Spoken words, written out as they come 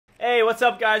Hey, what's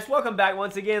up, guys? Welcome back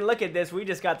once again. Look at this. We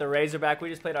just got the Razorback.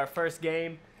 We just played our first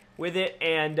game with it,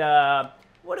 and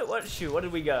what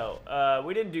did we go?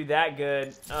 We didn't do that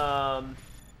good.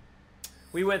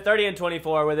 We went 30 and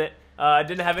 24 with it.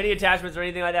 Didn't have any attachments or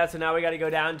anything like that, so now we got to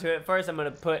go down to it. First, I'm gonna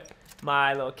put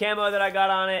my little camo that I got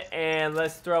on it, and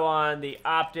let's throw on the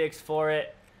optics for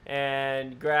it,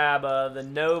 and grab the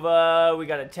Nova. We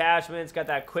got attachments. Got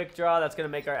that quick draw. That's gonna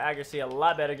make our accuracy a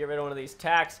lot better. Get rid of one of these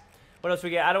tacks. What else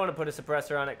we get? I don't want to put a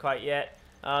suppressor on it quite yet.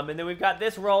 And then we've got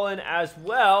this rolling as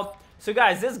well. So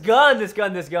guys, this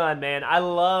gun, man. I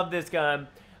love this gun.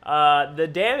 The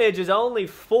damage is only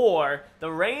 4.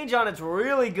 The range on it's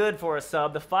really good for a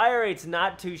sub. The fire rate's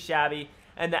not too shabby.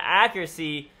 And the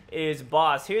accuracy is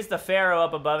boss. Here's the Pharaoh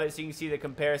up above it so you can see the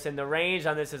comparison. The range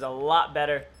on this is a lot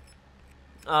better.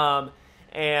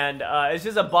 It's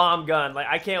just a bomb gun. Like,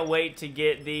 I can't wait to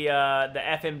get the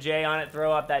FMJ on it,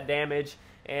 throw up that damage,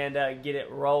 and get it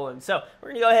rolling. So we're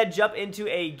gonna go ahead and jump into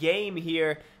a game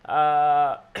here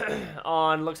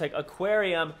on, looks like,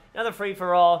 Aquarium. Another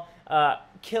free-for-all.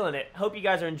 Killing it. Hope you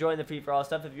guys are enjoying the free-for-all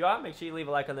stuff. If you are, make sure you leave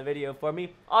a like on the video for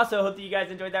me. Also, hope that you guys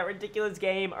enjoyed that ridiculous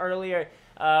game earlier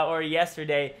or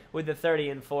yesterday with the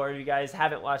 30 and 4. If you guys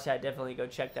haven't watched that, definitely go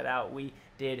check that out. We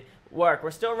did work.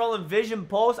 We're still rolling Vision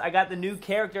Pulse. I got the new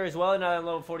character as well, another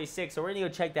level 46, so we're gonna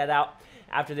go check that out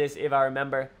after this if I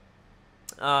remember.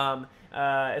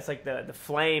 It's like the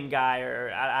flame guy,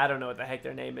 or I don't know what the heck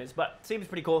their name is, but seems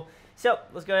pretty cool. So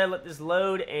let's go ahead and let this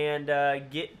load and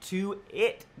get to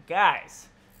it, guys.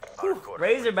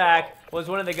 Razorback was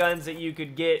one of the guns that you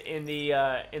could get in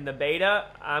the beta.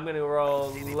 I'm gonna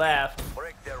roll left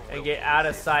and get out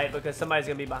of sight because somebody's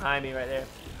gonna be behind me right there.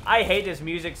 I hate this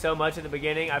music so much at the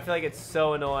beginning. I feel like it's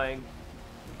so annoying.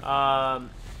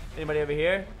 Anybody over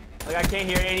here? Like, I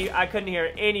couldn't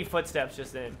hear any footsteps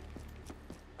just then.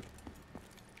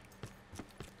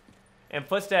 And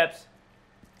footsteps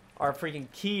are freaking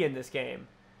key in this game.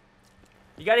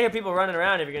 You gotta hear people running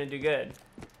around if you're gonna do good.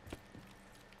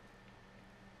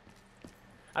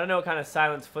 I don't know what kind of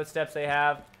silence footsteps they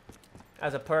have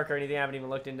as a perk or anything. I haven't even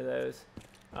looked into those.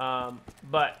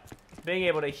 But being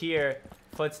able to hear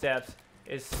footsteps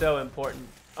is so important.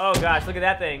 Oh gosh, look at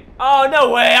that thing. Oh,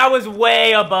 no way, I was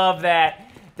way above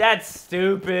that. That's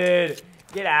stupid.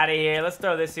 Get out of here. Let's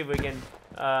throw this, see if we can.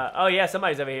 Oh yeah,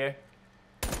 somebody's over here.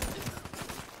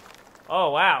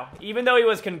 Oh, wow. Even though he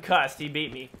was concussed, he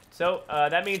beat me. So,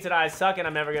 that means that I suck and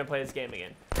I'm never going to play this game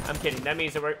again. I'm kidding. That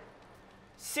means that we're...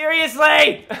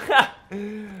 Seriously?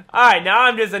 Alright, now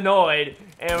I'm just annoyed.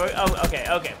 And we're... Oh, okay.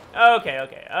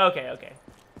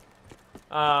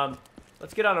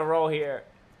 Let's get on a roll here.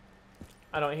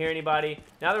 I don't hear anybody.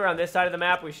 Now that we're on this side of the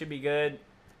map, we should be good.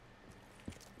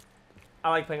 I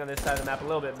like playing on this side of the map a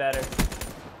little bit better.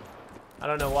 I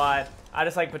don't know why. I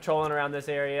just like patrolling around this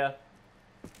area.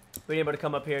 We're able to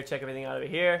come up here, check everything out over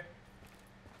here.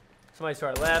 Somebody's to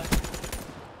our left.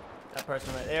 That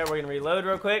person right there. We're going to reload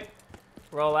real quick.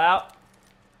 Roll out.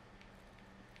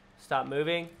 Stop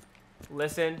moving.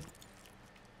 Listen.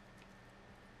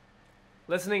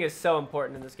 Listening is so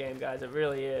important in this game, guys. It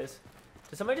really is.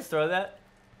 Did somebody just throw that?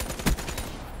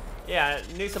 Yeah,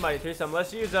 I knew somebody threw something.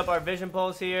 Let's use up our vision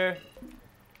pulse here.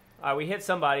 Alright, we hit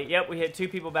somebody. Yep, we hit 2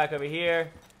 people back over here.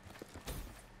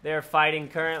 They're fighting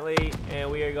currently, and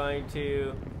we are going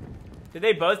to... Did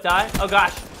they both die? Oh,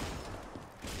 gosh.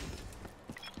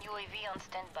 UAV on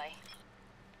standby.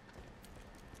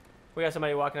 We got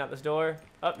somebody walking out this door.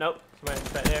 Oh, nope.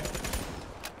 Somebody's right there.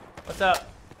 What's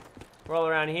up? Roll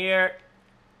around here.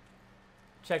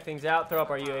 Check things out. Throw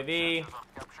up our UAV.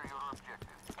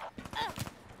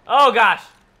 Oh, gosh.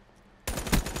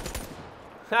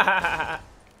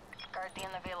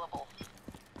 Guardian available.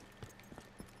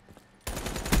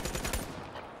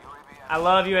 I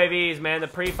love UAVs, man. The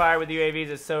pre-fire with UAVs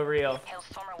is so real.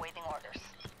 Hailstorm awaiting orders.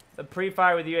 The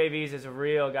pre-fire with UAVs is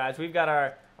real, guys. We've got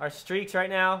our streaks right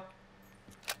now.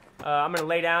 I'm gonna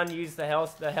lay down, use the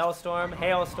hailstorm,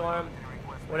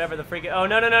 whatever the freaking. Oh,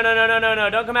 no!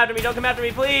 Don't come after me! Don't come after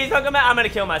me! Please don't come out! I'm gonna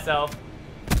kill myself.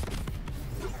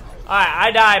 All right,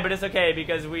 I died, but it's okay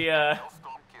because we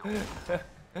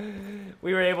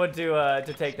we were able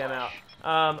to take them out.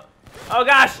 Oh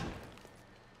gosh.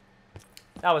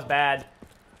 That was bad.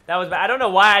 That was bad. I don't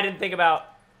know why I didn't think about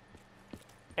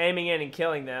aiming in and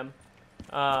killing them.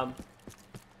 I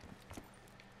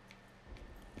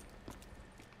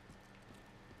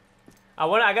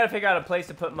gotta figure out a place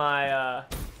to put my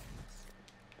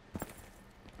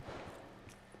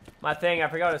my thing. I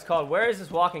forgot what it's called. Where is this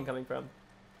walking coming from?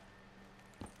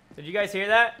 Did you guys hear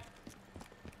that?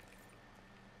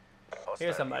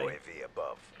 Here's somebody.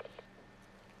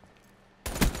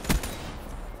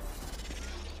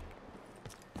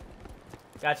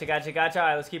 Gotcha, gotcha, gotcha. All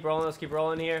right, let's keep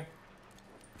rolling here.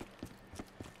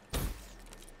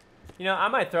 You know, I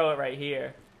might throw it right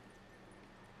here.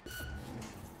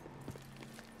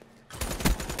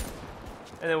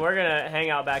 And then we're gonna hang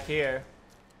out back here.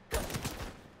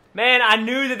 Man, I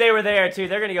knew that they were there too.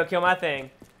 They're gonna go kill my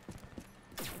thing.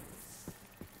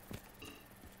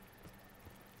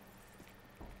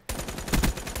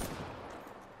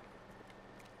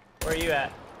 Where are you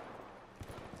at?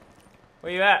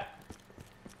 Where you at?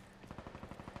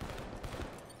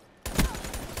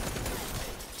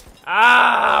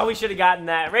 Ah, we should have gotten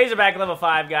that. Razorback level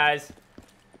 5, guys.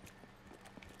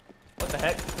 What the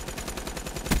heck?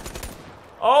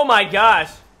 Oh my gosh.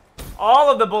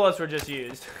 All of the bullets were just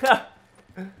used. That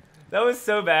was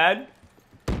so bad.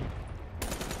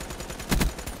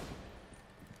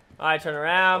 Alright, turn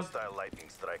around.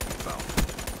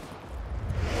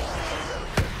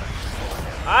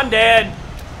 I'm dead.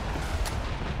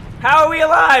 How are we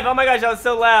alive? Oh my gosh, that was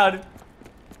so loud.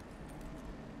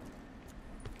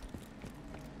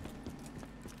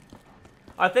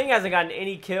 Our thing hasn't gotten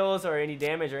any kills or any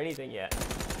damage or anything yet.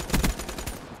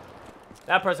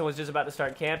 That person was just about to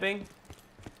start camping.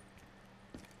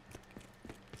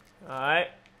 Alright.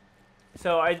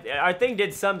 So our thing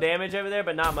did some damage over there,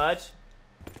 but not much.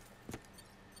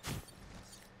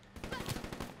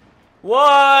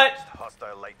 What?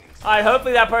 Alright,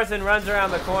 hopefully that person runs around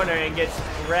the corner and gets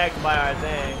wrecked by our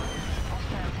thing.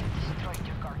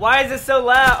 Why is it so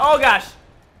loud? Oh gosh!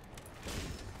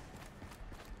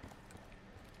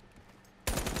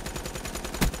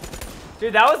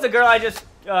 Dude, that was the girl I just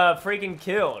freaking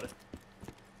killed.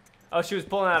 Oh, she was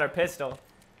pulling out her pistol.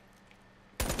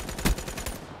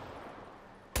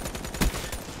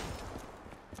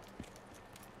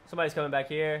 Somebody's coming back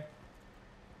here.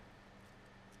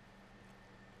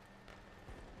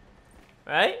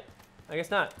 Right? I guess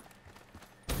not.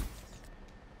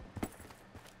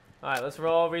 Alright, let's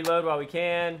reload while we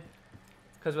can.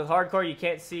 Because with hardcore, you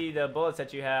can't see the bullets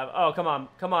that you have. Oh, come on.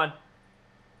 Come on.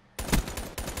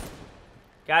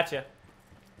 Gotcha.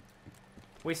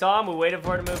 We saw him. We waited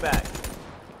for it to move back.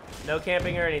 No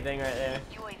camping or anything right there.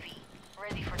 UAV,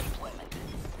 ready for deployment.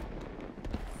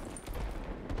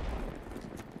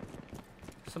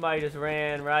 Somebody just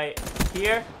ran right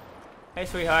here. Hey,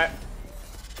 sweetheart.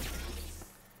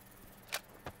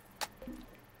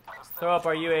 Throw up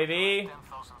our UAV.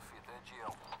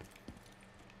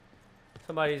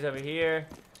 Somebody's over here.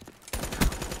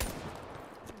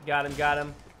 Got him, got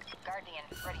him. Guardian,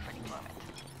 ready for deployment.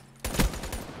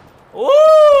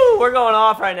 Woo! We're going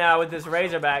off right now with this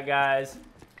Razorback, guys.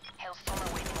 Hailstorm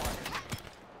awaiting orders.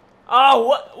 Oh,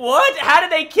 what? What? How did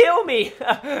they kill me?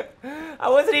 I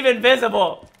wasn't even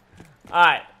visible.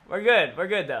 Alright, we're good. We're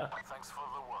good, though. Thanks for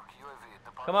the work.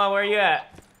 UAV Come on, where are you at?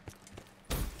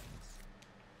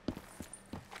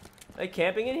 Are they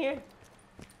camping in here?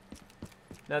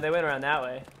 No, they went around that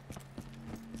way.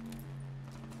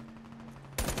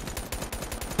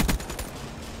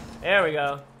 There we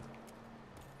go.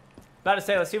 About to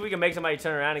say, let's see if we can make somebody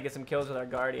turn around and get some kills with our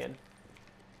Guardian.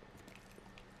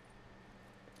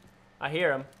 I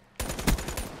hear him.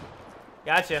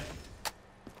 Gotcha.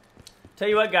 Tell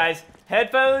you what, guys.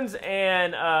 Headphones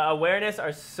and awareness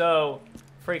are so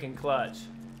freaking clutch.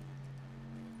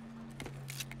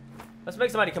 Let's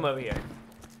make somebody come over here.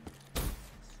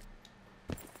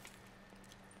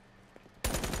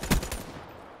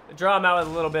 Draw them out with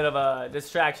a little bit of a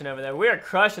distraction over there. We are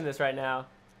crushing this right now.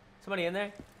 Somebody in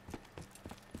there?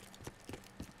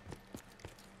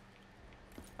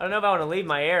 I don't know if I want to leave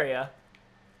my area.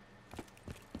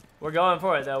 We're going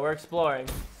for it, though. We're exploring.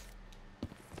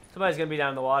 Somebody's going to be down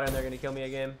in the water, and they're going to kill me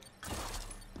again.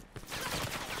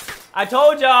 I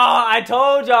told y'all! I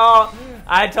told y'all!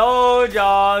 I told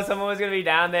y'all someone was going to be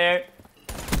down there.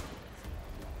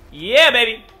 Yeah,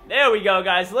 baby! There we go,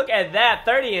 guys. Look at that.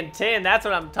 30 and 10. That's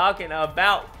what I'm talking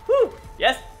about. Whew.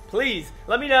 Yes, please.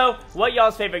 Let me know what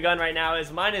y'all's favorite gun right now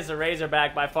is. Mine is the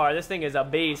Razorback by far. This thing is a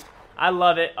beast. I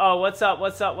love it. Oh, what's up?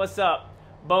 What's up? What's up?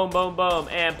 Boom, boom, boom.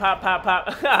 And pop, pop,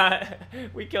 pop.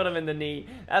 We killed him in the knee.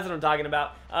 That's what I'm talking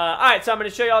about. Alright, so I'm going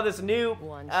to show y'all this new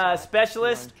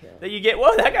specialist that you get.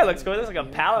 Whoa, that guy looks cool. He looks like a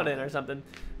paladin or something.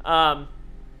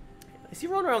 Is he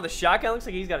rolling around with a shotgun? Looks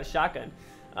like he's got a shotgun.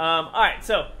 Alright,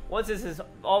 so once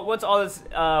all this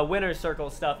winner circle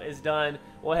stuff is done,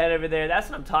 we'll head over there. That's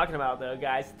what I'm talking about, though,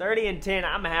 guys. 30 and 10.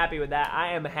 I'm happy with that.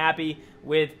 I am happy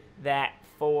with that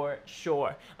for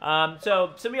sure.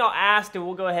 So some of y'all asked, and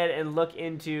we'll go ahead and look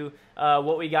into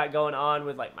what we got going on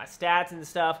with like my stats and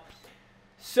stuff.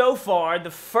 So far, the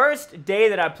first day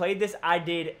that I played this, I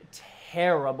did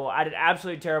terrible. I did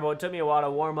absolutely terrible. It took me a while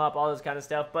to warm up, all this kind of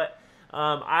stuff, but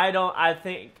I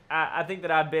think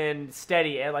that I've been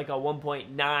steady at like a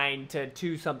 1.9 to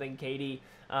 2 something KD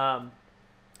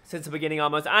since the beginning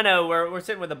almost. I know we're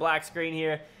sitting with a black screen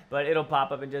here, but it'll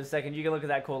pop up in just a second. You can look at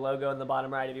that cool logo in the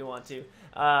bottom right if you want to.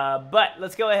 But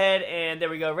let's go ahead and there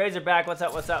we go. Razorback, what's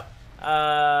up? What's up?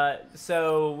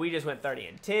 So we just went 30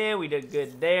 and 10. We did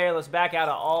good there. Let's back out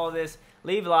of all of this.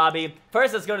 Leave lobby.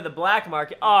 First, let's go to the black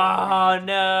market. Oh,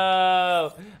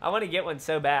 no. I want to get one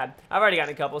so bad. I've already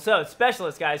gotten a couple. So,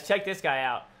 specialist, guys. Check this guy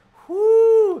out.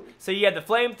 Whoo! So, you have the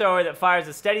flamethrower that fires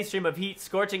a steady stream of heat,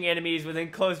 scorching enemies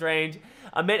within close range,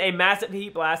 amid a massive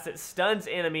heat blast that stuns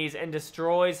enemies and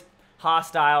destroys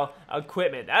hostile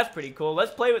equipment. That's pretty cool.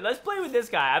 Let's play with this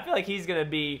guy. I feel like he's going to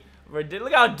be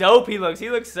ridiculous. Look how dope he looks. He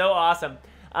looks so awesome.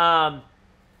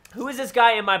 Who is this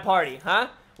guy in my party, huh?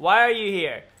 Why are you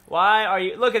here? Why are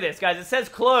you... Look at this, guys. It says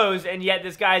closed, and yet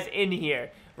this guy's in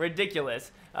here. Ridiculous.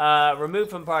 Remove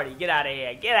from party. Get out of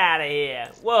here. Get out of here.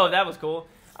 Whoa, that was cool.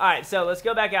 All right, so let's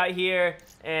go back out here,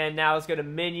 and now let's go to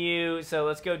menu. So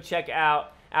let's go check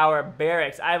out our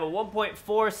barracks. I have a 1.46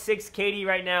 KD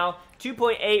right now,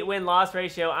 2.8 win-loss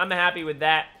ratio. I'm happy with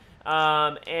that.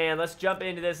 And let's jump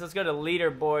into this. Let's go to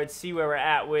leaderboard, see where we're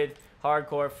at with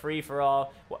hardcore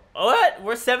free-for-all. What?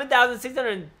 We're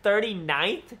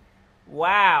 7,639th?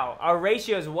 Wow, our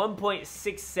ratio is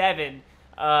 1.67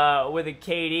 with a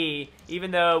KD, even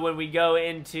though when we go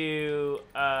into,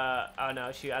 oh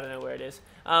no, shoot, I don't know where it is.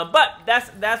 But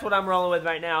that's what I'm rolling with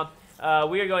right now.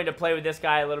 We are going to play with this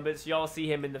guy a little bit, so y'all see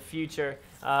him in the future.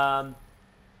 But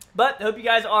I hope you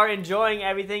guys are enjoying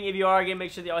everything. If you are, again,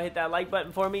 make sure that y'all hit that like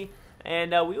button for me.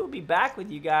 And we will be back with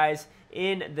you guys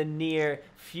in the near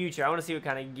future. I want to see what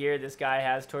kind of gear this guy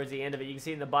has towards the end of it. You can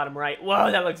see in the bottom right.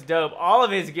 Whoa, that looks dope. All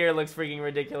of his gear looks freaking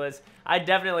ridiculous. I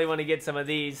definitely want to get some of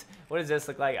these. What does this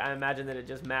look like? I imagine that it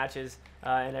just matches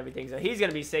and everything. So he's going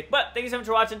to be sick. But thank you so much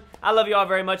for watching. I love you all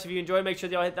very much. If you enjoyed, make sure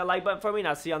that y'all hit that like button for me, and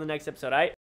I'll see you on the next episode, all right?